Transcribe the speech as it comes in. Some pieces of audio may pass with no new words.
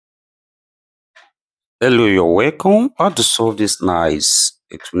Hello, you're welcome. How to solve this nice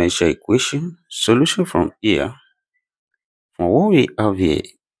exponential equation? Solution from here. From what we have here,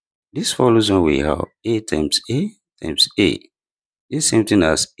 this follows when we have a times a times a. This same thing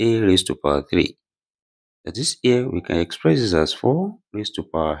as a raised to power 3. That is here we can express this as 4 raised to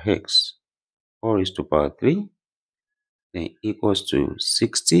power x. 4 raised to power 3 then equals to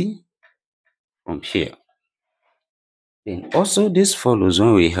 60 from here. Then also this follows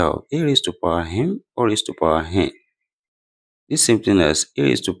when we have a raised to power m or raised to power n. This same thing as a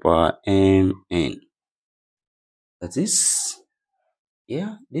raised to power mn. That is,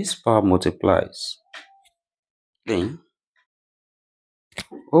 yeah, this power multiplies. Then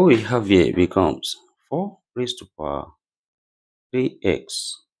what we have here becomes 4 raised to power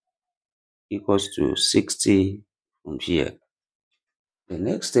 3x equals to 60 from here. The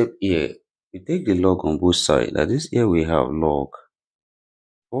next step here, we take the log on both sides. That is, here we have log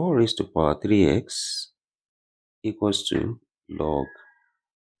 4 raised to power 3x equals to log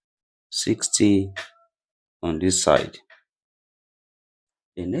 60 on this side.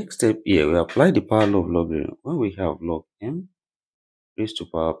 The next step here, we apply the power law of logarithm when we have log m raised to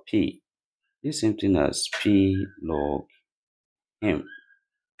power p. This same thing as p log m.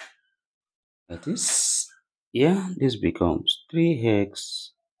 That is, yeah, this becomes 3x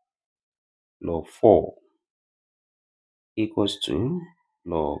log 4 equals to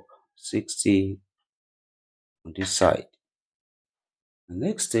log 60 on this side. The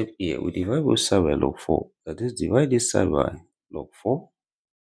next step here, we divide both sides by log 4. That is, divide this side by log 4.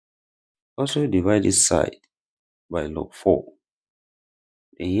 Also divide this side by log 4.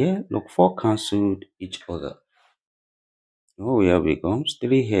 Then here, log 4 cancelled each other. What we have becomes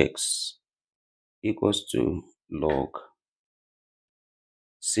 3x equals to log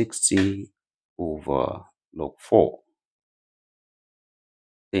 60 over log 4.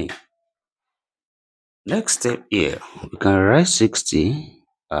 Then next step here, we can write 60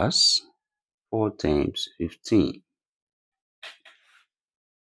 as 4 times 15.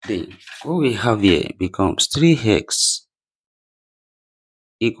 Then what we have here becomes 3x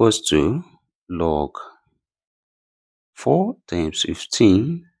equals to log 4 times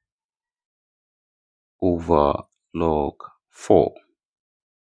 15 over log 4.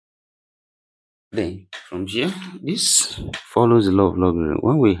 Then from here, this follows the law of logarithm.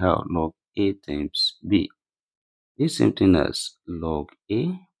 When we have log a times b, this same thing as log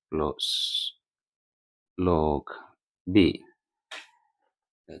a plus log b.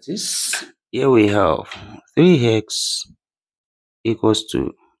 That is, here we have 3x equals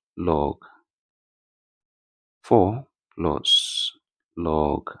to log 4 plus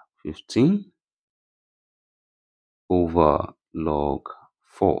log 15 over log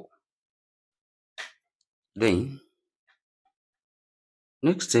 4. Then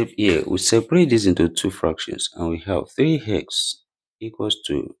next step here, we separate this into two fractions and we have 3x equals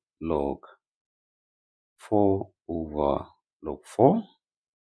to log 4 over log 4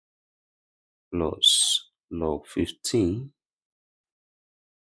 plus log 15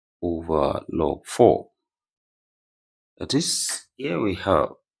 over log 4. That is, here we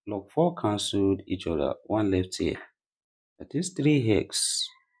have log 4 cancelled each other, one left here. That is 3x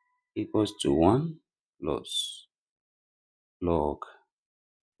equals to 1 plus log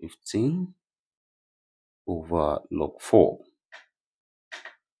 15 over log 4.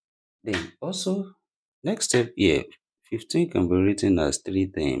 Then also, next step here, 15 can be written as 3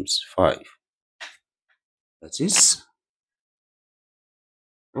 times 5. That is,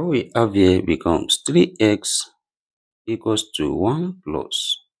 what we have here becomes 3x equals to 1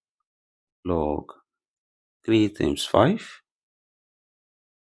 plus log 3 times 5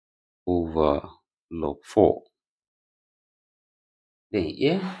 over log 4. Then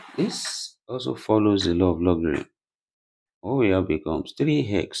here, this also follows the law of logarithm. What we have becomes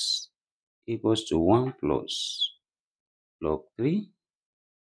 3x equals to 1 plus log 3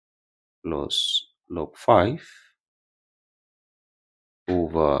 plus log 5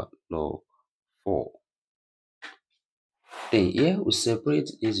 over log 4. Then here we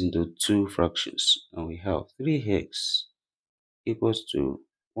separate this into two fractions and we have 3x equals to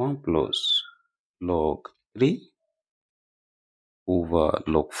 1 plus log 3 over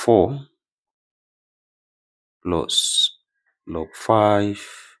log 4 plus log 5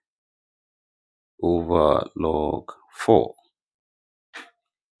 over log 4.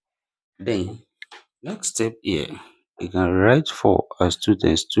 Then next step here, we can write 4 as 2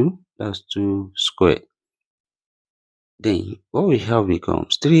 times 2, that's 2 squared. Then what we have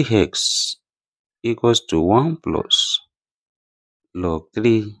becomes 3x equals to 1 plus log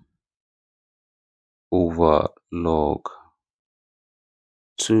 3 over log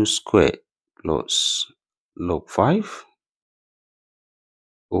 2 squared plus log 5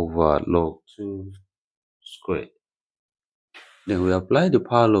 over log 2 squared. Then we apply the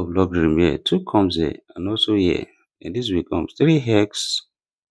power law of logarithm here. 2 comes here and also here. And this becomes 3x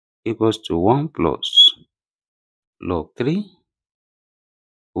equals to 1 plus log 3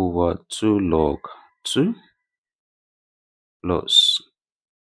 over 2 log 2 plus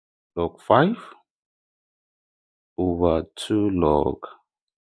log 5 over 2 log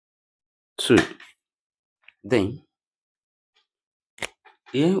 2. Then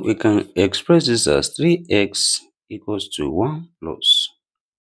here we can express this as 3x equals to 1 plus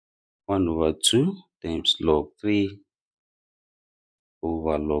 1 over 2 times log 3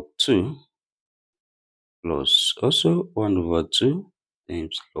 over log 2 plus also 1 over 2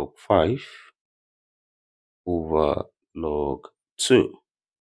 times log 5 over log 2.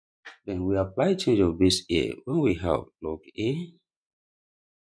 Then we apply change of base here when we have log A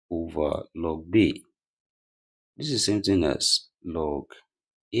over log B. This is the same thing as log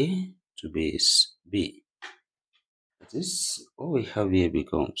A to base B. This what we have here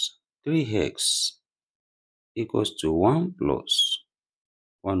becomes 3x equals to 1 plus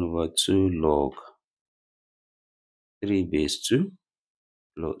 1 over 2 log 3 base 2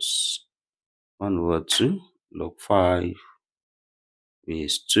 plus 1 over 2 log 5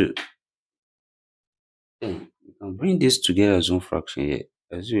 base 2. Then we can bring this together as one fraction here.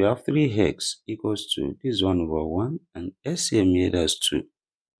 As we have 3x equals to this 1 over 1 and SCM here that's 2.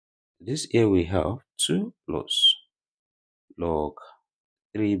 This here we have 2 plus log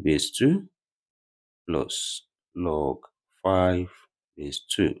 3 base 2 plus log 5 base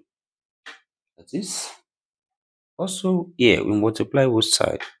 2. That is also here we multiply both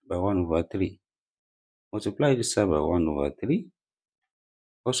sides by 1 over 3. Multiply this side by 1 over 3.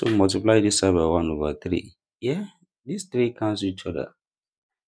 Also multiply this side by 1 over 3. Here, these 3 cancel each other.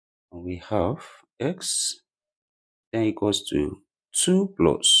 And we have x then equals to 2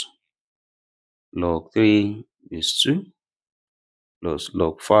 plus log 3 base 2 plus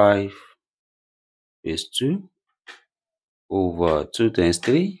log 5 base 2 over 2 times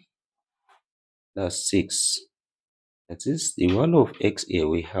 3. That's 6. That is the value of x here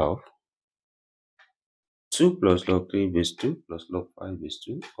we have 2 plus log 3 base 2 plus log 5 base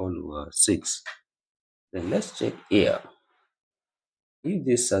 2 all over 6. Then let's check here if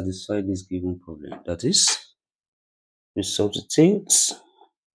this satisfies this given problem. That is, we substitute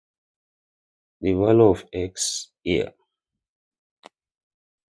the value of x here,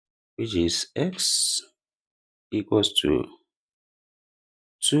 which is x equals to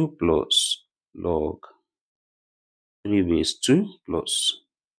 2 plus log 3 base 2 plus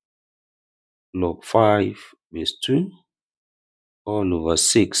log 5 base 2 all over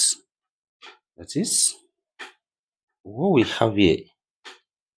 6. That is, what we have here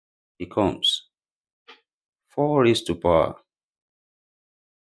becomes 4 raised to power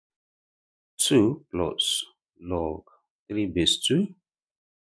 2 plus log 3 base 2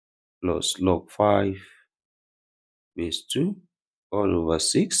 plus log 5 base 2 all over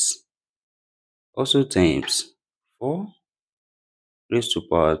 6 also times 4 raised to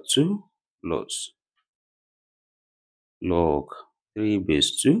power 2 plus log 3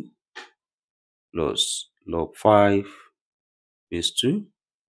 base 2 plus log 5 base 2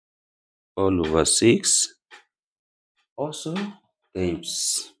 all over 6 also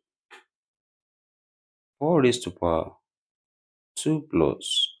times 4 raised to power 2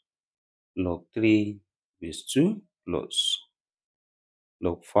 plus log 3 base 2 plus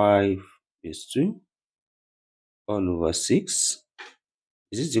log 5 base 2 all over 6.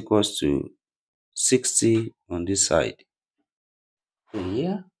 This is equals to 60 on this side. And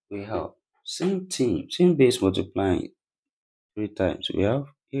here we have same thing, same base multiplying 3 times. We have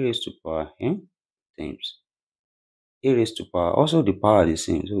a raised to power m times a raised to power. Also the power is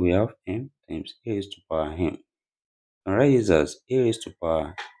the same. So we have m times a raised to power m. And write this as a raised to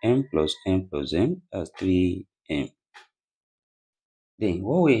power m plus m as 3m. Then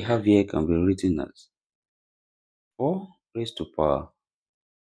what we have here can be written as 4 raised to power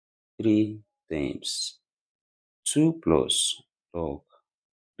 3 times 2 plus log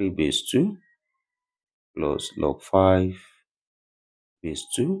 3 base 2 plus log 5 base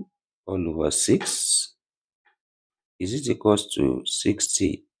 2 all over 6 is it equals to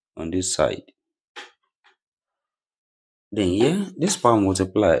 60 on this side. Then here this power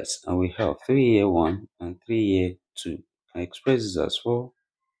multiplies and we have 3 here 1 and 3 here 2. I express this as 4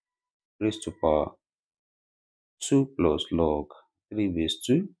 raised to power 2 plus log 3 base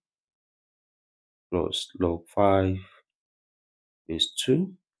 2 plus log 5 base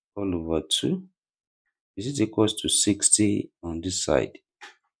 2 all over 2 is it equals to 60 on this side.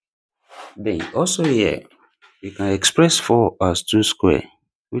 Then also here, we can express 4 as 2 square,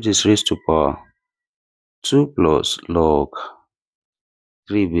 which is raised to power 2 plus log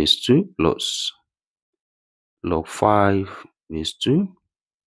 3 base 2 plus log 5 base 2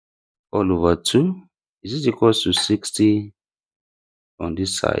 all over 2 is equals to 60 on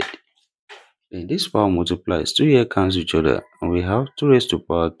this side. Then this power multiplies 2 here cancel each other, and we have 2 raised to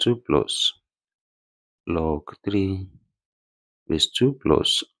power 2 plus log 3 base 2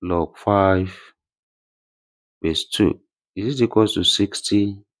 plus log 5 base 2 is equals to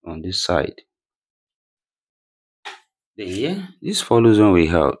 60 on this side. Then here, this follows when we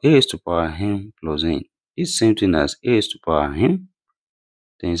have a raised to power n plus n. It's same thing as a raised to power n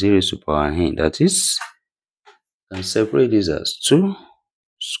times a raised to power n. That is, I can separate this as 2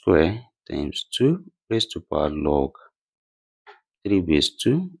 square times 2 raised to power log 3 base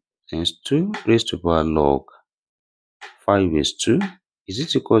 2 times 2 raised to power log 5 base 2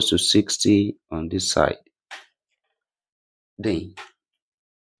 is equals to 60 on this side. Then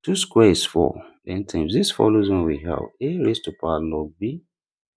 2 square is 4. Then times this follows when we have a raised to power log b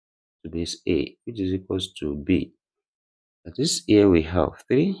to base a, which is equals to b. That is, here we have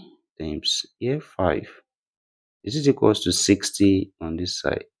 3 times here 5 is equals to 60 on this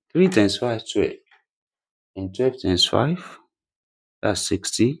side. 3 times 5 12, and 12 times 5, that's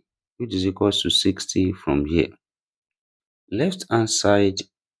 60, which is equals to 60 from here. Left hand side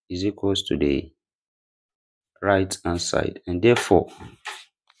is equals to the right hand side, and therefore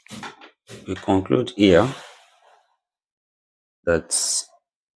we conclude here that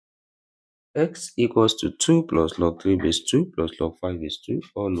x equals to 2 plus log 3 base 2 plus log 5 base 2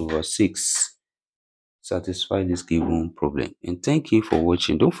 all over 6 satisfy this given problem. And thank you for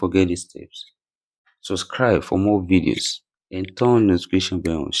watching. Don't forget these steps. Subscribe for more videos and turn on notification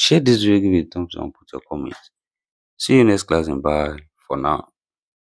bell. Share this video, give it a thumbs up, put your comments. See you next class, and bye for now.